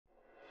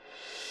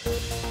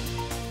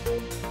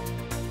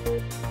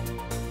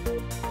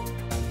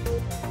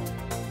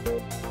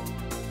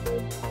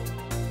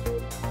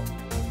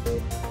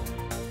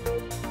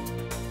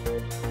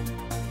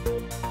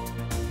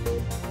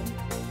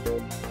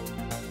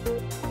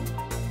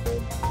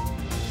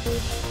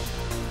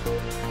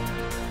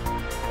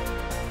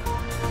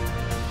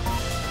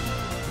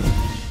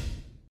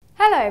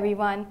Hello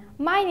everyone,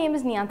 my name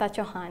is Niyanta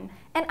Chauhan.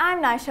 And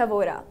I'm Naisha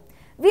Vora.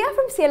 We are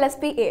from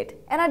CLSP 8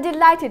 and are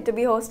delighted to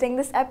be hosting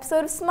this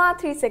episode of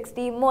Smart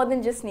 360 More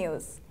Than Just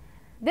News.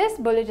 This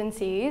bulletin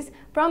series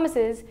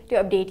promises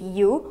to update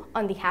you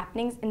on the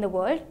happenings in the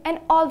world and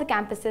all the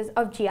campuses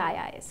of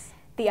GIIS.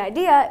 The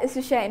idea is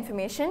to share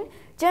information,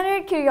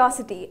 generate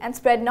curiosity and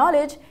spread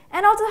knowledge,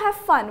 and also have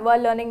fun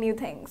while learning new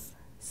things.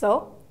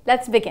 So,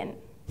 let's begin.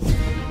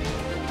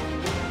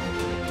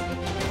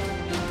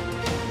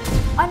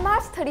 On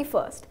March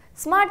 31st,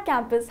 Smart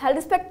Campus held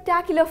a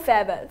spectacular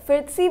farewell for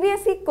its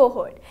CBSE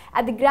cohort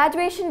at the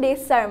graduation day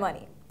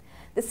ceremony.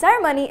 The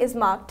ceremony is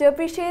marked to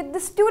appreciate the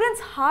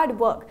students' hard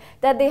work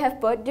that they have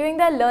put during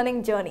their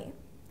learning journey.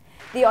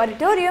 The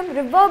auditorium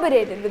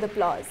reverberated with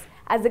applause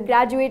as the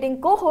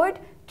graduating cohort,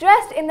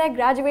 dressed in their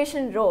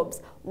graduation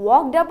robes,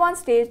 walked up on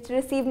stage to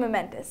receive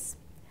mementos.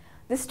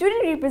 The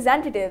student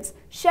representatives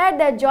shared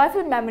their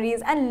joyful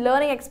memories and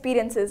learning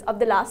experiences of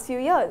the last few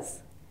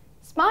years.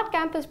 Smart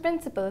Campus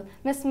Principal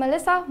Ms.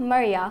 Melissa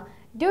Maria,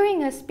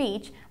 during her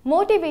speech,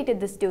 motivated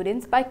the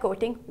students by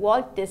quoting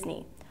Walt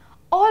Disney.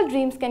 All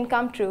dreams can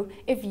come true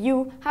if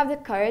you have the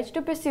courage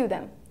to pursue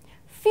them,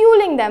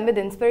 fueling them with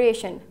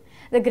inspiration.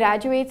 The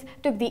graduates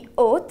took the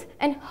oath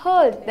and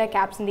hurled their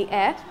caps in the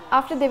air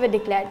after they were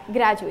declared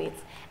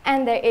graduates,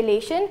 and their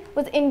elation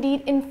was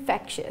indeed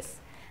infectious.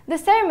 The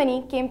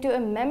ceremony came to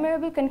a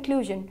memorable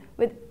conclusion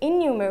with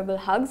innumerable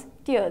hugs,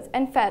 tears,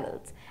 and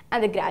farewells,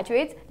 and the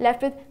graduates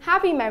left with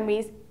happy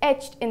memories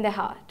etched in their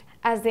heart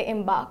as they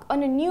embark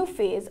on a new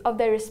phase of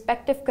their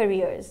respective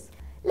careers.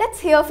 Let's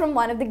hear from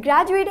one of the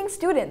graduating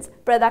students,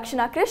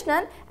 Pradakshina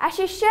Krishnan, as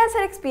she shares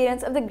her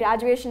experience of the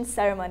graduation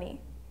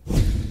ceremony.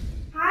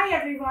 Hi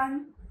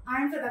everyone,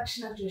 I'm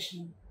Pradakshina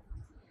Krishnan.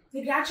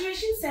 The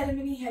graduation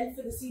ceremony held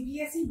for the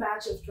CBSE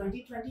batch of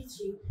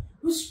 2023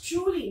 was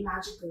truly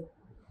magical.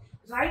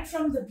 Right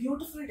from the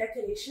beautiful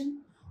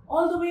decoration,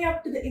 all the way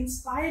up to the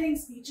inspiring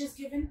speeches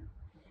given,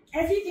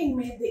 everything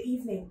made the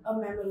evening a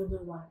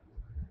memorable one.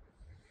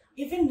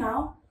 Even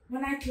now,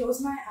 when I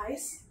close my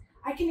eyes,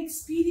 I can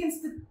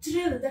experience the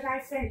thrill that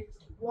I felt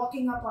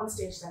walking up on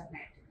stage that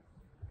night.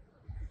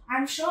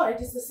 I'm sure it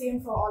is the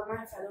same for all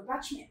my fellow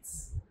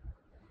batchmates.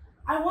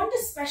 I want to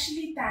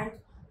especially thank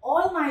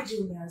all my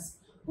juniors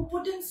who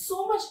put in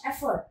so much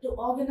effort to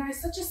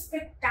organize such a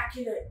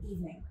spectacular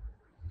evening.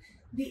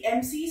 The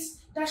MCs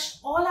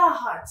touched all our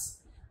hearts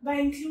by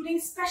including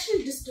special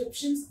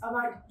descriptions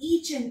about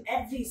each and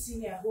every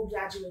senior who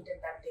graduated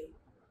that day.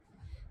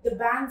 The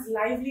band's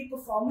lively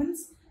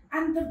performance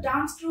and the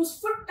dance crew's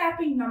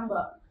foot-tapping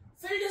number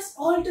filled us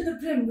all to the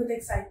brim with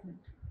excitement.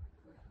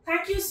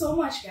 Thank you so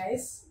much,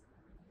 guys.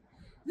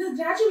 The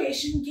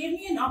graduation gave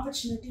me an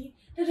opportunity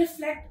to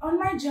reflect on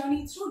my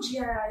journey through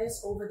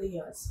GIIS over the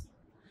years.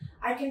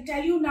 I can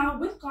tell you now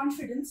with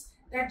confidence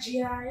that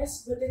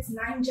GIIS, with its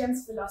 9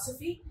 gems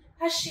philosophy,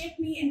 has shaped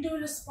me into a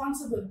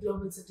responsible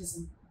global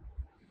citizen.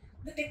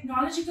 The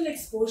technological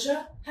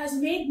exposure has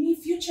made me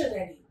future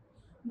ready,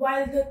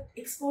 while the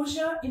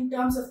exposure in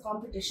terms of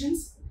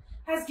competitions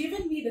has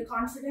given me the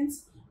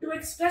confidence to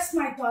express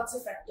my thoughts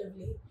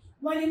effectively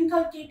while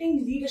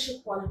inculcating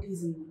leadership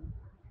qualities in me.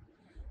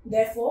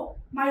 Therefore,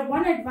 my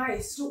one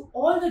advice to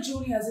all the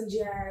juniors in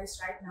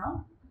GIIS right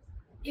now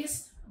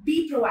is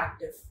be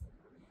proactive.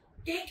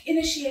 Take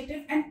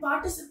initiative and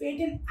participate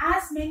in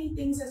as many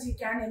things as you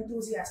can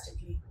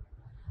enthusiastically.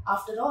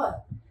 After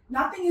all,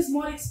 nothing is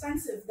more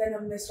expensive than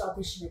a missed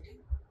opportunity.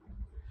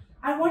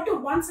 I want to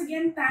once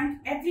again thank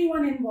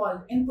everyone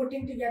involved in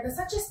putting together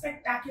such a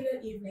spectacular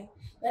evening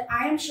that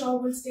I am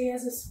sure will stay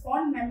as a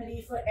fond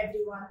memory for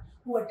everyone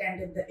who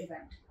attended the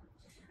event.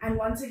 And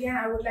once again,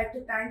 I would like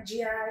to thank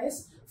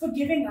GIIS for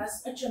giving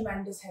us a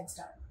tremendous head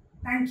start.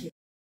 Thank you.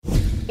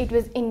 It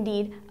was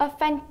indeed a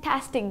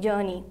fantastic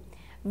journey.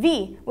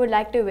 We would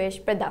like to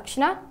wish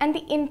Pradakshina and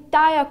the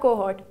entire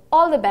cohort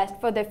all the best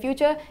for their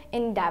future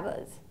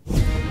endeavors.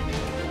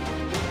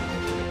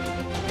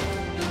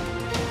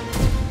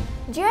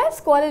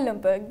 GIIS Kuala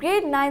Lumpur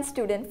Grade 9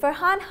 student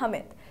Farhan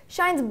Hamid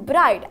shines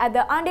bright at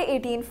the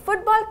Under-18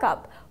 Football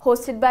Cup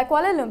hosted by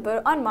Kuala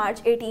Lumpur on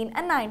March 18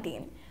 and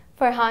 19.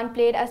 Farhan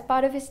played as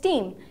part of his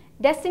team,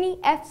 Destiny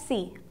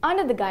FC,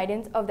 under the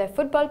guidance of their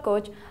football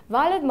coach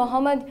Walid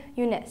Mohammad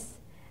Younes.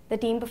 The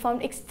team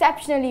performed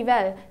exceptionally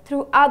well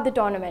throughout the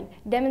tournament,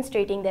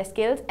 demonstrating their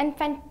skills and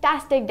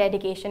fantastic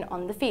dedication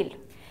on the field.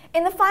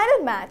 In the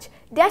final match,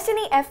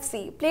 Destiny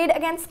FC played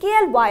against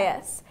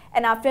GIIS,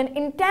 and after an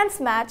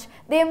intense match,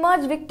 they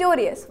emerged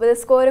victorious with a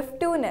score of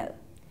 2-0.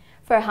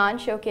 Farhan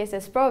showcased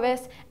his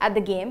prowess at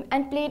the game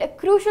and played a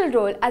crucial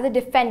role as a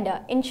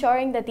defender,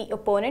 ensuring that the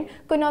opponent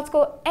could not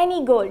score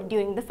any goal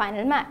during the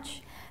final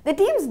match. The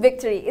team's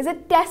victory is a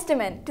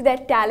testament to their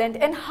talent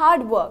and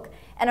hard work,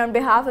 and on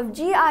behalf of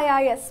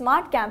GIIS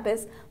SMART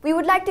Campus, we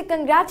would like to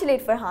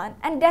congratulate Farhan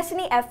and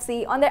Destiny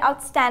FC on their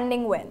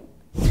outstanding win.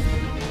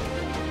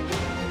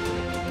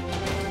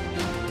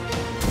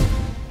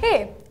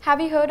 Hey, have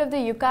you heard of the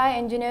Yukai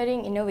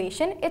engineering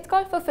innovation? It's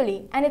called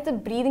Fufuli and it's a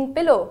breathing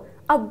pillow.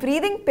 A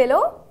breathing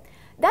pillow?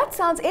 That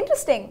sounds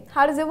interesting.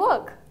 How does it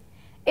work?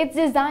 It's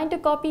designed to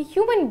copy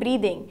human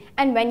breathing,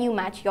 and when you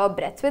match your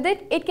breaths with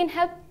it, it can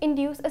help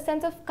induce a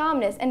sense of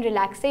calmness and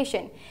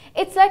relaxation.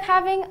 It's like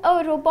having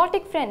a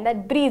robotic friend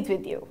that breathes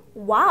with you.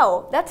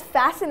 Wow, that's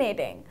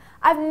fascinating.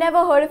 I've never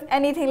heard of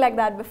anything like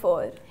that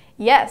before.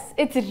 Yes,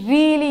 it's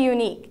really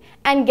unique.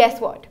 And guess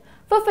what?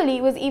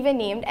 Fufali was even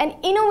named an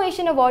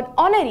Innovation Award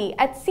honoree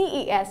at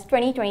CES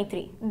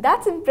 2023.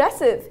 That's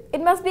impressive.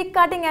 It must be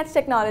cutting-edge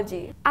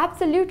technology.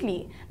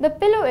 Absolutely. The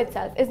pillow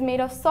itself is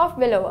made of soft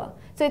velour,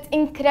 so it's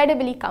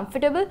incredibly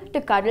comfortable to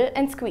cuddle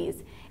and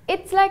squeeze.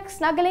 It's like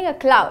snuggling a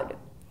cloud.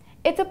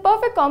 It's a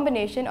perfect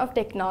combination of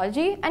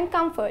technology and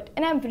comfort,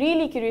 and I'm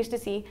really curious to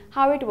see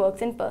how it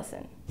works in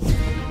person.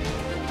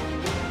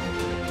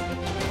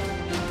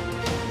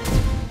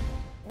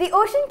 The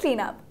Ocean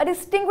Cleanup, a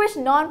distinguished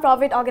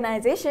non-profit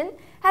organization,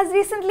 has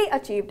recently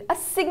achieved a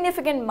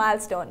significant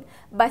milestone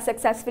by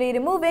successfully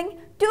removing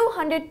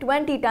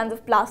 220 tons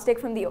of plastic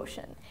from the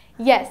ocean.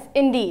 Yes,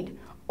 indeed.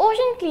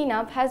 Ocean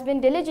Cleanup has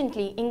been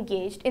diligently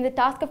engaged in the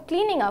task of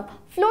cleaning up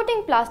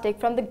floating plastic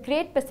from the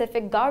Great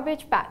Pacific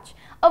Garbage Patch,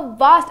 a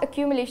vast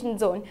accumulation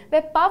zone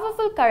where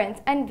powerful currents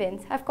and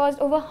winds have caused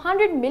over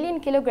 100 million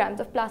kilograms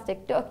of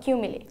plastic to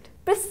accumulate.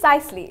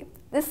 Precisely.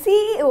 The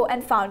CEO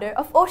and founder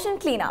of Ocean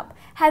Cleanup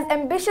has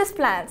ambitious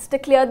plans to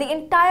clear the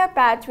entire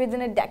patch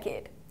within a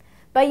decade.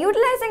 By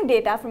utilizing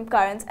data from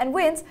currents and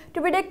winds to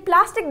predict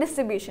plastic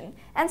distribution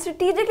and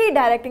strategically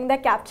directing their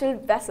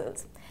captured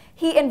vessels,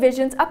 he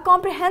envisions a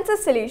comprehensive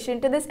solution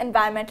to this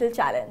environmental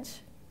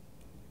challenge.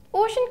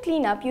 Ocean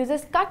Cleanup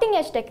uses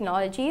cutting-edge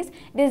technologies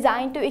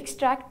designed to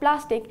extract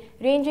plastic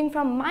ranging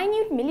from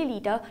minute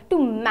milliliter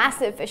to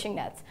massive fishing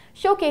nets,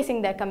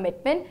 showcasing their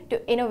commitment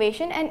to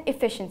innovation and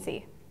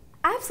efficiency.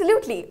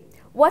 Absolutely.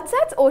 What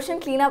sets Ocean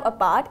Cleanup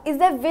apart is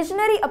their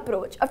visionary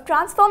approach of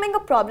transforming a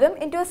problem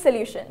into a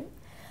solution.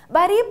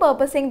 By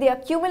repurposing the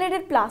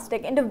accumulated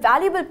plastic into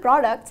valuable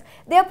products,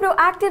 they are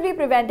proactively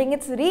preventing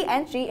its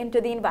re-entry into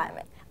the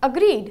environment.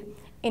 Agreed.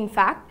 In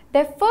fact,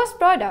 their first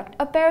product,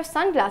 a pair of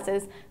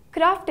sunglasses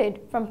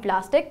crafted from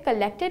plastic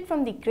collected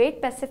from the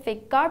Great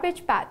Pacific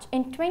Garbage Patch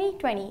in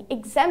 2020,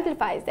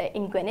 exemplifies their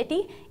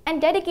ingenuity and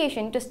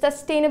dedication to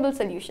sustainable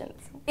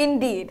solutions.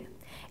 Indeed.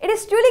 It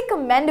is truly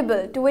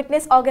commendable to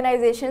witness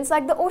organizations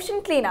like the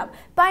Ocean Cleanup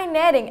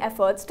pioneering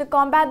efforts to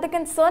combat the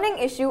concerning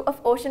issue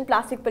of ocean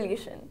plastic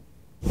pollution.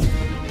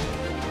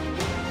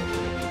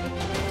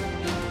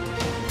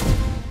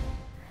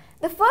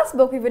 The first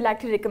book we would like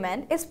to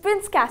recommend is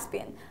Prince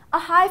Caspian, a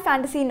high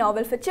fantasy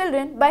novel for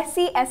children by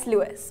C.S.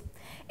 Lewis.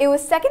 It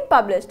was second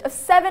published of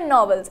 7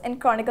 novels in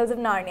Chronicles of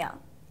Narnia.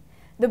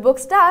 The book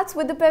starts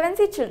with the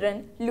Pevensey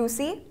children,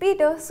 Lucy,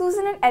 Peter,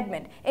 Susan and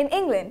Edmund, in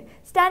England,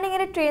 standing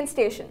at a train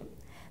station.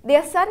 They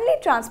are suddenly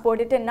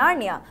transported to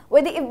Narnia,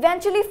 where they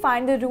eventually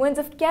find the ruins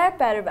of Cair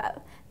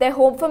Paravel, their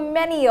home for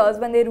many years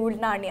when they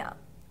ruled Narnia.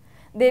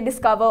 They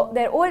discover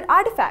their old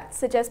artifacts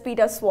such as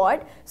Peter's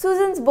sword,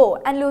 Susan's bow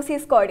and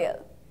Lucy's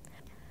cordial.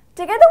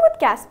 Together with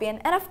Caspian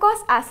and of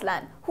course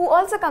Aslan, who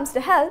also comes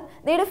to help,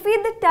 they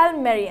defeat the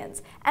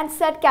Telmerians and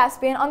set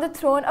Caspian on the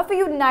throne of a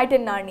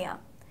united Narnia.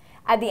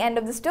 At the end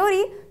of the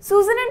story,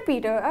 Susan and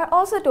Peter are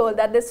also told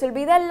that this will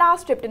be their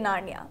last trip to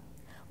Narnia.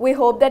 We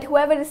hope that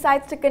whoever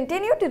decides to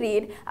continue to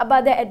read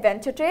about their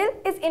adventure trail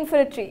is in for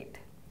a treat.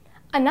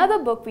 Another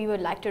book we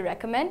would like to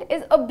recommend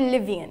is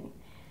Oblivion.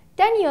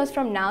 10 years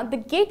from now, the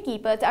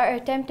gatekeepers are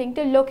attempting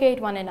to locate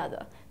one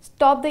another,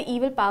 stop the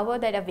evil power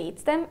that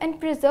awaits them,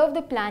 and preserve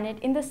the planet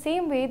in the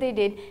same way they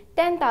did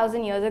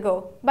 10,000 years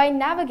ago by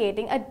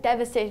navigating a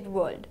devastated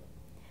world.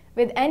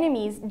 With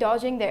enemies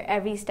dodging their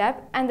every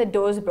step and the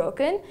doors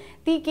broken,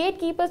 the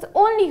gatekeepers'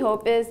 only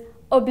hope is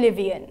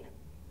oblivion.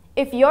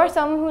 If you're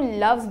someone who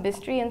loves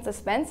mystery and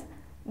suspense,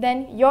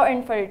 then you're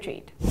in for a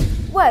treat.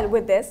 Well,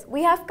 with this,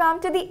 we have come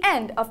to the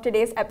end of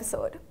today's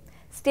episode.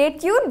 Stay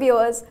tuned,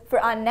 viewers, for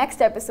our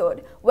next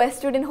episode, where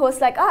student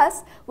hosts like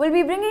us will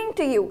be bringing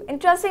to you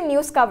interesting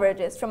news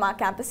coverages from our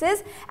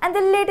campuses and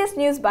the latest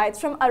news bites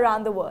from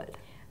around the world.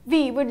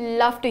 We would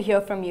love to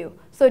hear from you,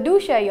 so do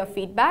share your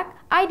feedback,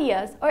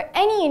 ideas, or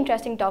any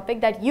interesting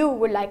topic that you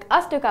would like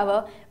us to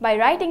cover by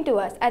writing to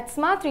us at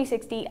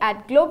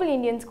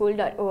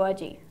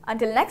smart360@globalindianschool.org.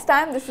 Until next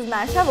time, this is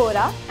Manisha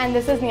Vora and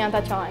this is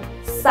Niyanta Chauhan,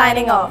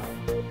 signing off.